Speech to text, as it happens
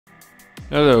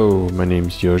Hello, my name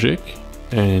is Jožek,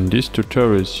 and in this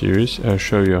tutorial series I'll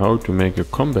show you how to make a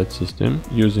combat system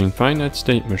using finite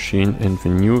state machine and the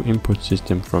new input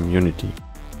system from Unity.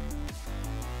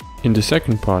 In the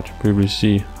second part we will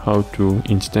see how to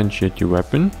instantiate your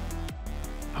weapon,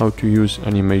 how to use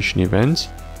animation events,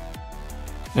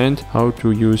 and how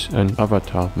to use an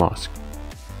avatar mask.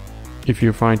 If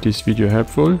you find this video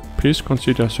helpful, please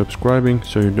consider subscribing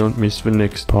so you don't miss the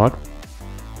next part.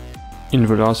 In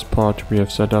the last part we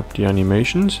have set up the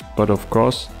animations, but of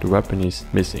course the weapon is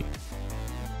missing.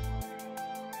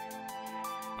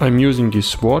 I'm using the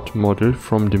sword model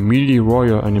from the Melee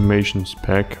Warrior Animations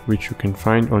pack, which you can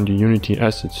find on the Unity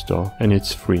Asset Store, and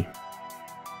it's free.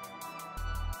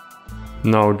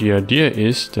 Now the idea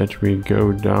is that we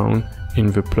go down in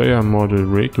the player model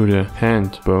rig to the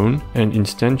hand bone and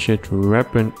instantiate the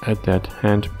weapon at that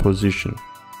hand position.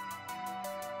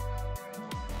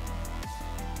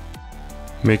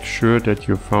 Make sure that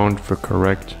you found the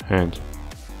correct hand.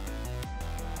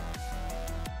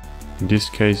 In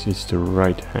this case it's the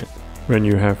right hand. When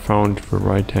you have found the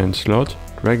right hand slot,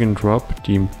 drag and drop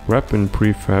the weapon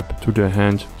prefab to the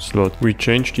hand slot. We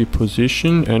change the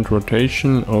position and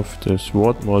rotation of the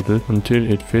sword model until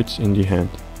it fits in the hand.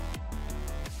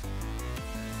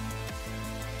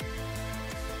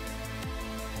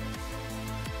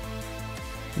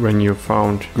 When you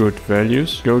found good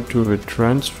values, go to the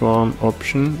transform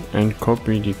option and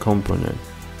copy the component.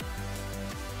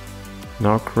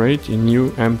 Now create a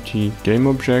new empty game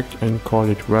object and call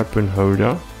it weapon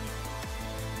holder,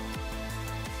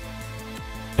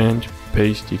 and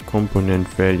paste the component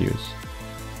values.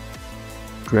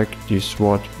 Drag the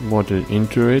sword model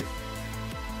into it.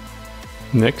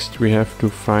 Next we have to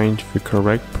find the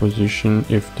correct position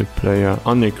if the player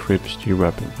unequips the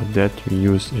weapon. For that we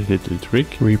use a little trick.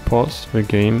 We pause the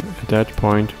game at that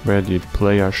point where the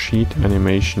player sheet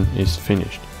animation is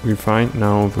finished. We find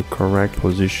now the correct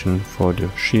position for the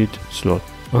sheet slot.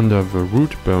 Under the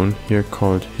root bone, here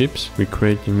called hips, we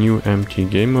create a new empty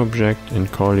game object and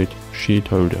call it sheet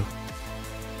holder.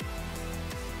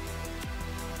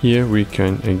 Here we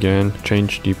can again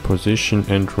change the position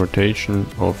and rotation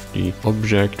of the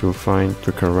object to find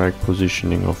the correct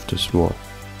positioning of the sword.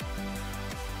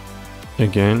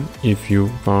 Again, if you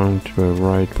found the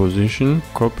right position,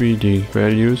 copy the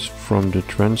values from the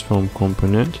transform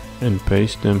component and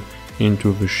paste them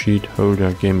into the sheet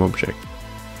holder game object.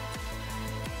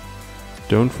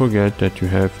 Don't forget that you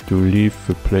have to leave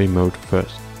the play mode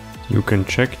first. You can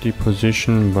check the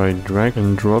position by drag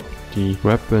and drop the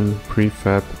weapon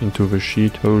prefab into the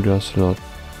sheet holder slot.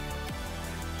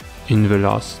 In the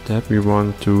last step we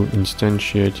want to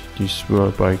instantiate the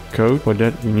sword by code. For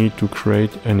that we need to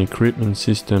create an equipment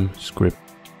system script.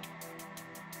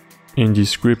 In the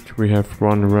script we have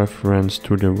one reference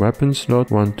to the weapon slot,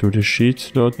 one to the sheet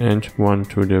slot, and one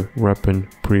to the weapon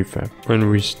prefab. When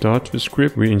we start the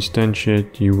script we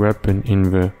instantiate the weapon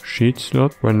in the sheet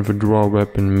slot. When the draw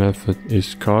weapon method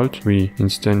is called we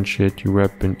instantiate the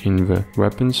weapon in the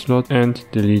weapon slot and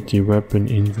delete the weapon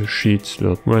in the sheet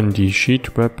slot. When the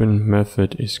sheet weapon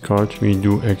method is called we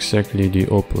do exactly the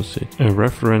opposite. A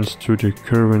reference to the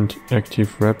current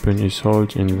active weapon is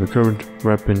held in the current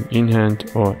weapon in hand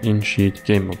or in sheet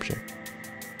game object.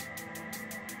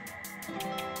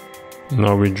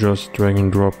 Now we just drag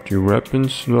and drop the weapon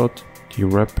slot, the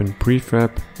weapon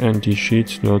prefab and the sheet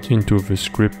slot into the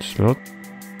script slot.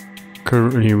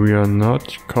 Currently we are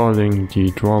not calling the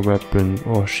draw weapon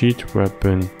or sheet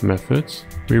weapon methods.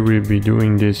 We will be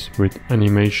doing this with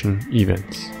animation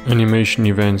events. Animation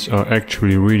events are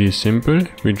actually really simple.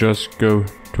 We just go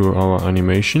to our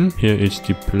animation. Here is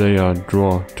the player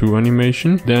draw to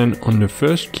animation. Then on the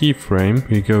first keyframe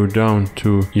we go down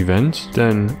to events.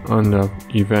 Then under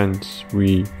events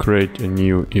we create a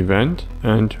new event,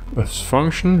 and as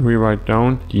function we write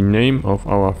down the name of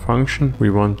our function we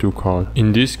want to call.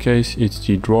 In this case it's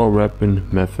the draw weapon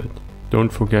method.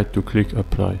 Don't forget to click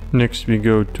apply. Next we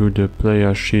go to the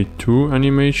player sheet 2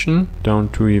 animation, down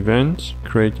to events,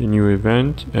 create a new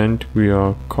event, and we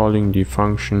are calling the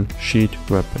function sheet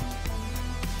weapon.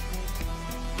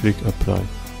 Click apply.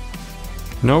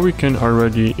 Now we can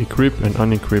already equip and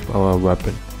unequip our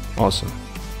weapon. Awesome.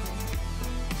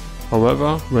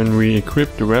 However, when we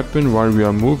equip the weapon while we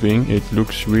are moving, it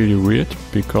looks really weird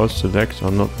because the legs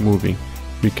are not moving.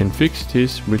 We can fix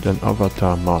this with an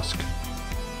avatar mask.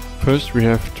 First we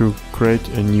have to create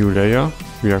a new layer.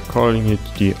 We are calling it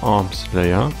the arms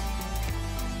layer.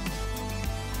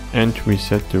 And we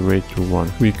set the weight to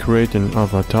 1. We create an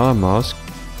avatar mask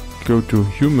go to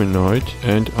humanoid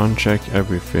and uncheck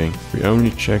everything. We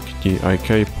only check the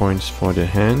IK points for the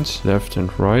hands, left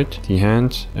and right, the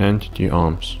hands and the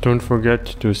arms. Don't forget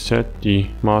to set the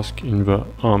mask in the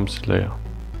arms layer.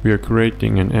 We are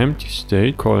creating an empty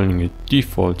state, calling it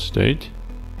default state,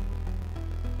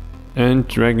 and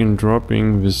drag and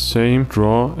dropping the same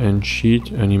draw and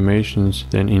sheet animations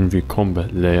than in the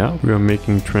combat layer. We are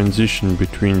making transition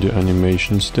between the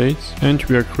animation states, and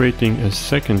we are creating a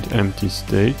second empty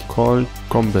state called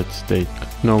combat state.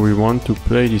 Now we want to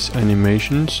play these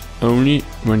animations only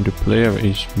when the player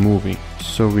is moving.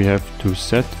 So we have to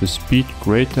set the speed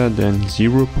greater than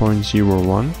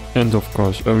 0.01, and of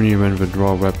course only when the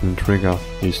draw weapon trigger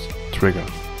is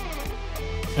triggered.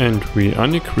 And we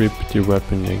unequip the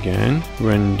weapon again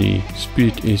when the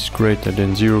speed is greater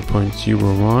than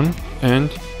 0.01 and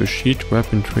the sheet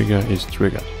weapon trigger is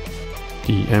triggered.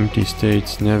 The empty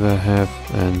states never have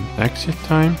an exit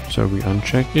time, so we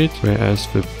uncheck it, whereas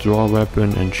the draw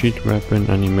weapon and sheet weapon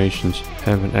animations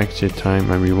have an exit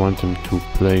time and we want them to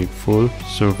play full,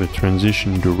 so the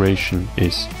transition duration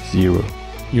is 0.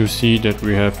 You see that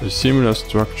we have a similar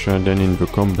structure than in the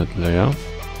combat layer.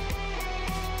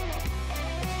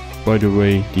 By the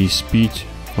way, the speed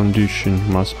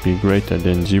condition must be greater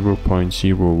than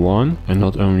 0.01 and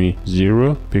not only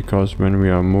 0, because when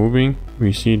we are moving,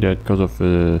 we see that because of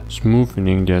the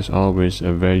smoothing there's always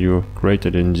a value greater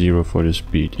than 0 for the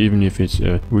speed. Even if it's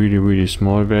a really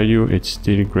small value, it's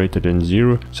still greater than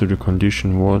 0, so the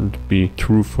condition won't be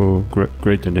true for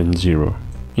greater than 0.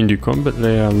 In the combat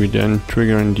layer, we then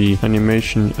trigger the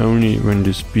animation only when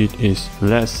the speed is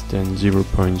less than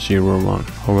 0.01.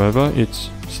 However,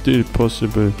 it's still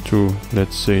possible to,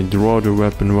 let's say, draw the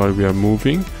weapon while we are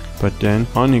moving, but then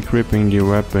unequipping the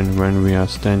weapon when we are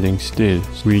standing still.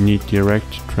 We need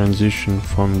direct transition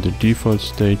from the default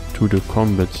state to the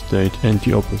combat state and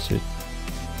the opposite.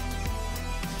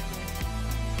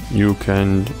 You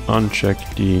can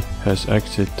uncheck the has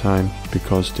exit time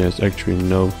because there's actually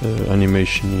no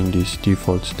animation in these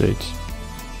default states.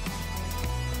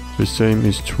 The same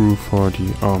is true for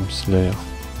the arms layer.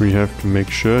 We have to make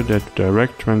sure that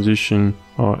direct transition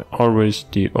are always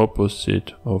the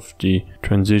opposite of the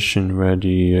transition where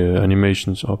the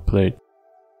animations are played.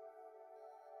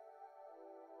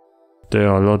 There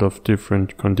are a lot of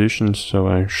different conditions, so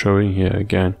I'm showing here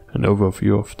again an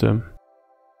overview of them.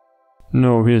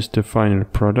 Now here's the final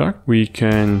product. We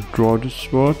can draw the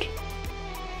sword,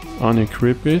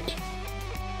 unequip it,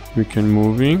 we can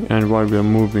moving, and while we are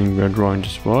moving we are drawing the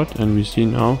sword, and we see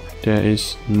now there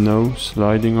is no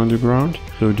sliding on the ground,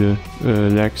 so the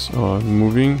legs are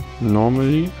moving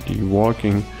normally, the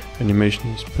walking animation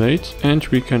is played, and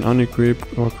we can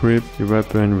unequip or equip the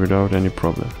weapon without any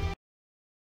problem.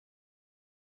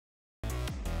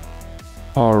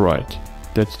 Alright,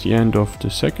 that's the end of the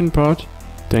second part.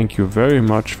 Thank you very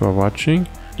much for watching.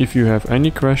 If you have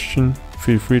any question,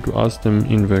 feel free to ask them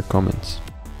in the comments.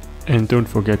 And don't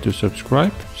forget to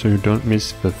subscribe so you don't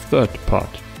miss the third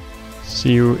part.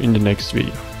 See you in the next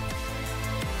video.